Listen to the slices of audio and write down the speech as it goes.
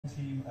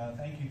Team,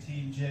 thank you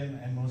team, Jim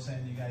and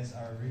Mohsen. You guys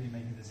are really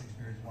making this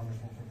experience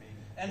wonderful for me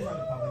and for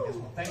the public as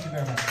well. Thank you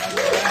very much.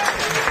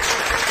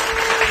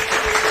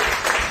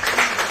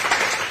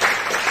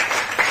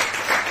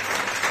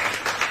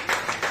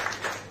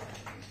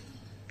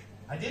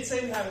 I did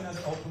say we have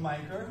another open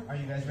micer. Are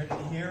you guys ready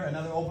to hear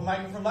another open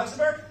micer from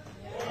Luxembourg?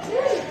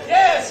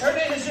 Yes, her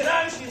name is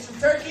Jiran. She's from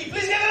Turkey.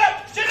 Please give it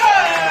up,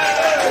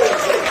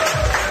 Jiran!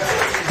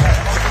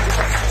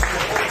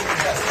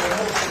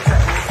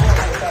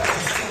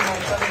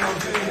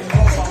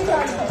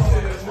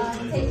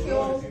 Thank you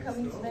all for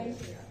coming today.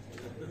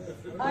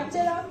 I'm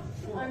Ceren,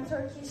 I'm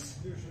Turkish,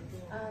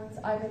 and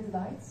I'm a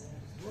delight.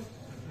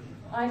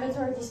 I'm a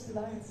Turkish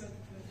delight.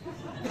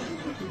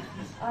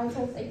 I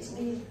thought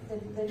actually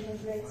that that'd be a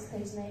great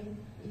stage name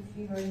if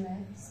we were in a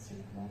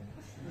strip club.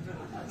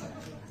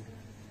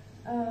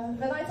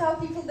 When I tell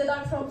people that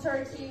I'm from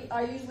Turkey,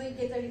 I usually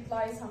get a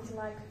reply something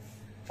like,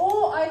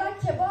 "Oh, I like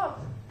kebab."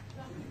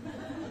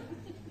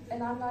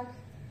 And I'm like,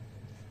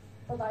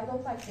 "But I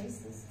don't like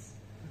racists."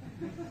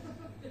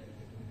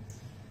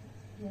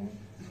 Yeah.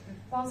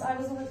 Once I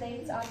was on a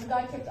date and the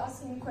guy kept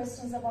asking me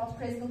questions about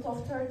President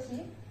of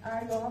Turkey,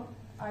 Erdogan.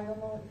 I don't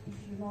know if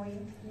you know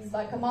him. He's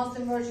like a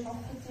Muslim version of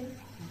Putin.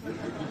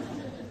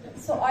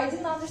 So I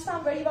didn't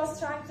understand where he was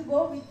trying to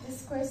go with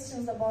these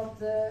questions about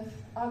the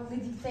ugly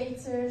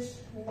dictator,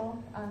 you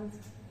know, and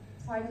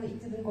finally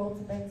it didn't go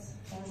to bed.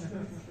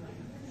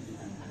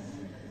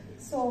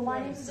 So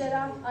my name is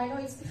Ceren. I know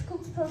it's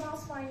difficult to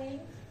pronounce my name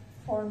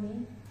for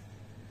me,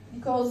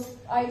 because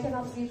I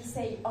cannot really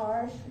say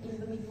R in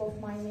the middle of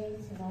my name,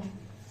 you know.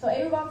 So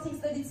everyone thinks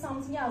that it's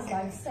something else,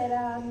 like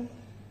Ceren,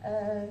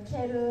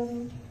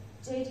 Kerim,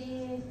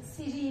 Jerry,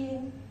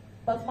 Sirin,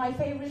 but my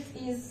favorite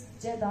is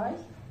Jedi.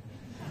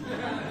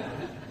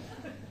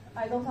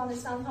 I don't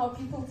understand how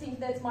people think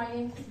that my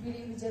name could be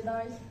really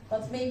Jedi,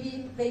 but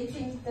maybe they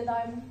think that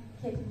I'm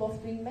capable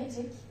of doing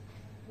magic,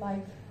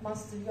 like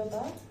Master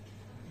Yoda,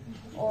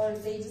 or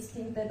they just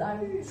think that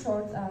I'm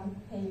short and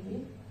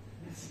hairy.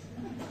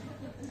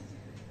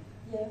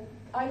 Yeah,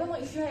 I don't know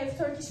if you have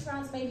Turkish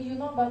friends, maybe you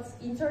know, but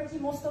in Turkey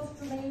most of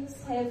the names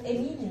have a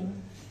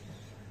meaning.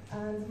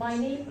 And my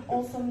name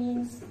also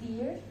means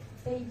deer,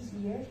 baby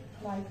deer,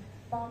 like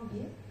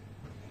Bambi.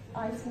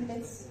 I think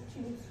that's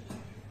cute.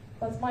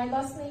 But my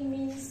last name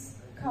means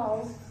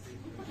cow,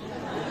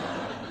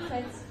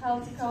 fat,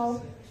 healthy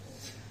cow.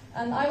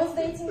 And I was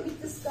dating with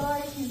this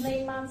guy, his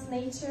name meant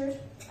nature,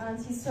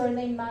 and his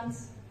surname meant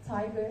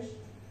tiger.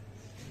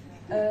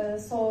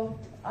 So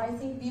I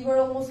think we were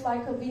almost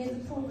like a Winnie the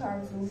Pooh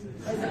cartoon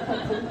as a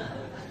couple,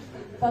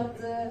 but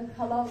the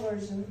halal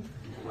version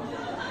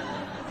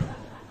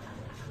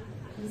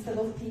instead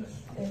of pig,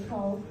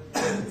 cow.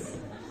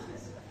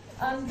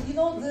 And you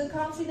know, the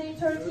country name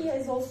Turkey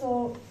has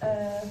also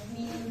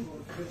meaning.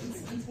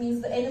 It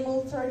means the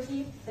animal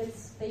turkey that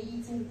they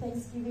eat in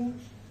Thanksgiving.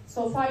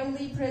 So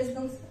finally,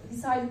 President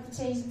decided to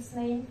change its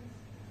name.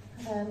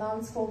 Now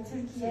it's called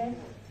Turkey.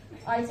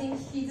 I think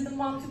he didn't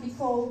want to be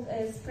called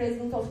as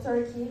President of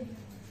Turkey.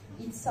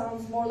 It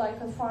sounds more like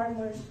a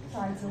farmer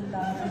title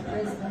than a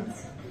president.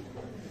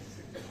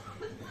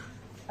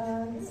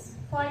 And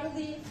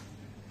finally,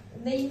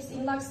 names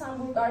in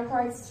Luxembourg are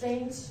quite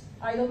strange.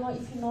 I don't know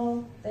if you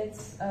know that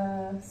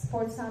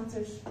sports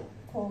center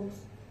called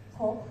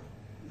Kok.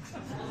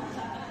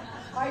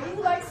 I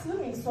really like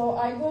swimming, so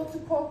I go to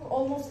Kok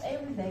almost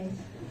every day.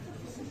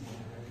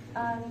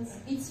 And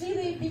it's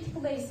really a big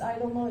place. I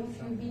don't know if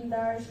you've been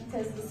there. It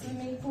has the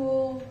swimming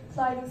pool,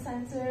 climbing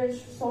center,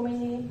 so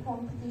many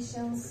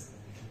competitions.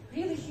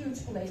 Really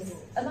huge place.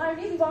 And I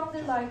really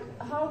wonder, like,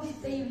 how did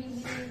they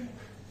really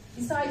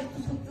decide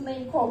to put the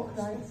name Kok,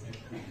 right?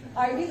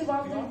 I really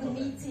wonder the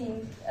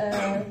meeting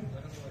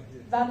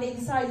when they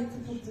decided to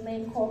put the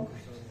name Kok.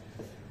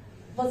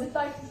 Was it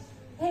like,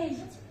 hey,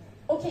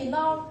 okay,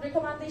 now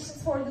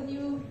recommendations for the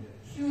new,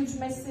 huge,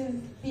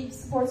 massive, big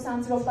sports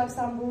center of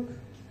Luxembourg.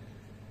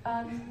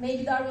 And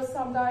maybe there was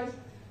some guy,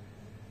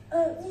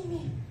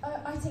 Mimi,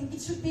 I think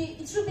it should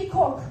be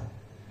Kok.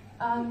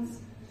 And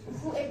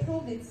who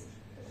approved it?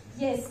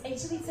 Yes,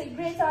 actually it's a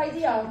great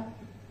idea.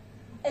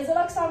 As a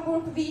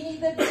Luxembourg, we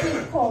need a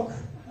big Kok.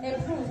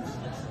 Approved.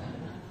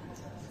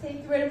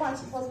 Thank you very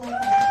much. It was my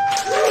time.